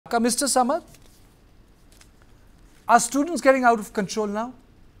Mr. Samad, are students getting out of control now?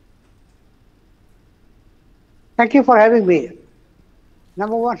 Thank you for having me.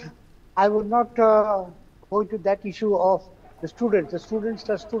 Number one, I would not go into that issue of the students. The students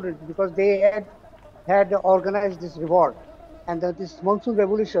are students because they had organized this revolt, and that this monsoon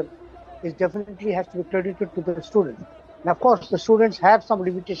revolution is definitely has to be credited to the students. And of course, the students have some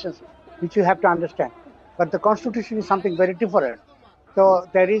limitations which you have to understand. But the constitution is something very different. So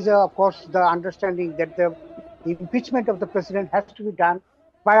there is, of course, the understanding that the impeachment of the president has to be done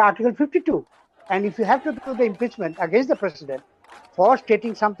by Article 52. And if you have to do the impeachment against the president for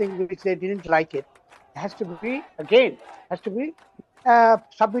stating something which they didn't like it has to be, again,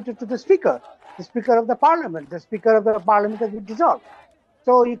 submitted to the speaker of the parliament. The speaker of the parliament has been dissolved.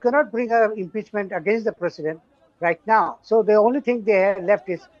 So you cannot bring an impeachment against the president right now. So the only thing they have left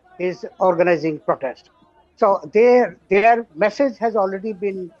is organizing protest. So their message has already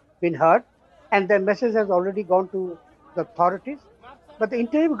been heard, and their message has already gone to the authorities. But the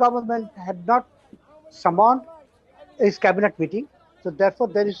interim government had not summoned its cabinet meeting, so therefore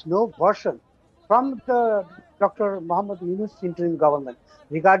there is no version from the Dr. Mohammed YUNUS interim government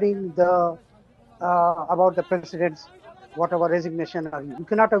regarding the about the president's whatever resignation. Or you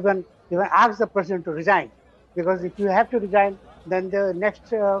cannot even ask the president to resign, because if you have to resign, then the next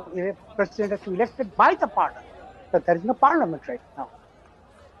president has to be elected by the parliament. So there is no parliament right now.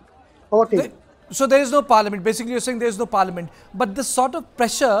 So there is no parliament. Basically, you're saying there is no parliament. But the sort of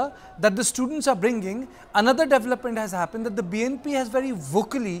pressure that the students are bringing, another development has happened that the BNP has very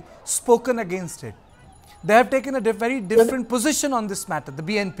vocally spoken against it. They have taken a very different position on this matter, the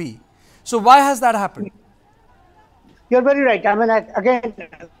BNP. So why has that happened? You're very right. I mean, again,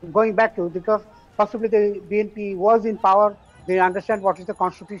 going back to, because possibly the BNP was in power, they understand what is the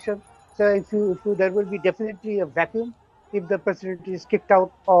constitution. So if there will be definitely a vacuum if the president is kicked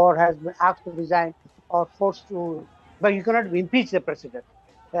out or has been asked to resign or forced to, but you cannot impeach the president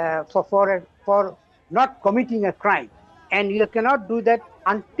for not committing a crime. And you cannot do that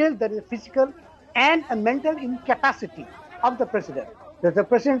until there is a physical and a mental incapacity of the president. That the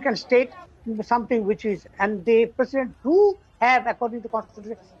president can state something which is, and the president do have, according to the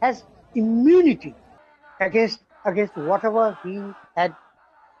constitution, has immunity against whatever he had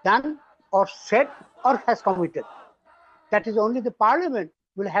done or said or has committed. That is only the parliament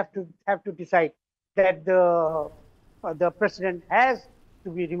will have to decide that the president has to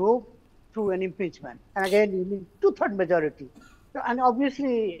be removed through an impeachment. And again, you need 2/3 majority. So, and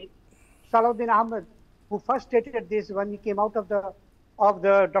obviously, Salahuddin Ahmed, who first stated this when he came out of the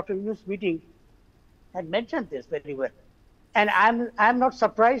Dr. Yunus meeting, had mentioned this very well. And I'm not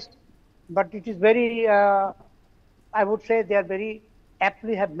surprised, but it is very, I would say they are very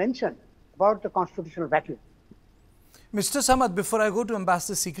aptly have mentioned about the constitutional vacuum. Mr. Samad, before I go to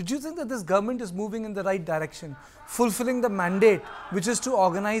Ambassador Sikri, do you think that this government is moving in the right direction, fulfilling the mandate, which is to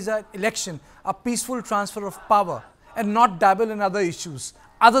organize an election, a peaceful transfer of power, and not dabble in other issues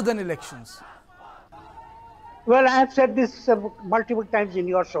other than elections? Well, I have said this multiple times in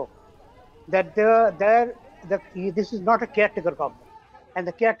your show, that this is not a caretaker government, and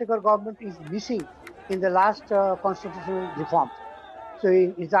the caretaker government is missing in the last constitutional reforms. So,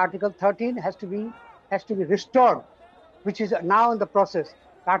 is Article 13 has to be restored, which is now in the process.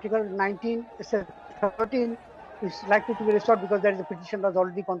 Article 19, 13 is likely to be restored because there is a petition that has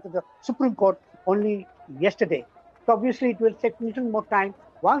already gone to the Supreme Court only yesterday. So obviously it will take a little more time.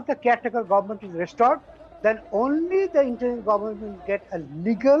 Once the caretaker government is restored, then only the interim government will get a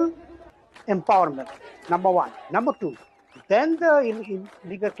legal empowerment, number one. Number two, then the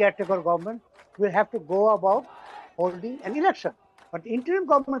legal caretaker government will have to go about holding an election. But the interim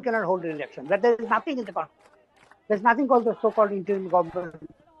government cannot hold an election. But there is nothing in the constitution. There's nothing called the so-called interim government.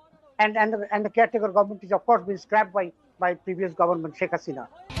 And the caretaker government is, of course, been scrapped by previous government, Sheikh Hasina.